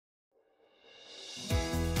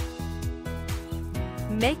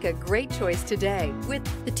Make a great choice today with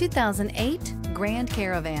the 2008 Grand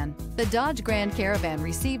Caravan. The Dodge Grand Caravan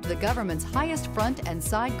received the government's highest front and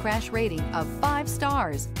side crash rating of 5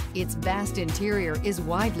 stars. Its vast interior is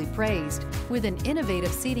widely praised, with an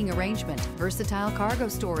innovative seating arrangement, versatile cargo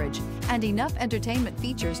storage, and enough entertainment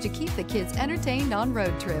features to keep the kids entertained on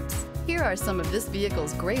road trips. Here are some of this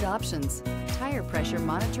vehicle's great options: tire pressure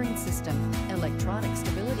monitoring system, electronic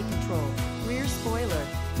stability control, rear spoiler,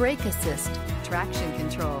 brake assist, traction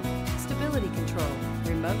control, stability control,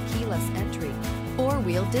 remote keyless entry,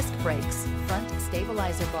 4-wheel disc brakes, front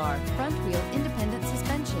stabilizer bar, front wheel independent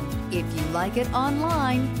suspension. If you like it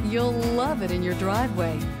online, you'll love it in your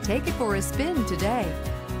driveway. Take it for a spin today.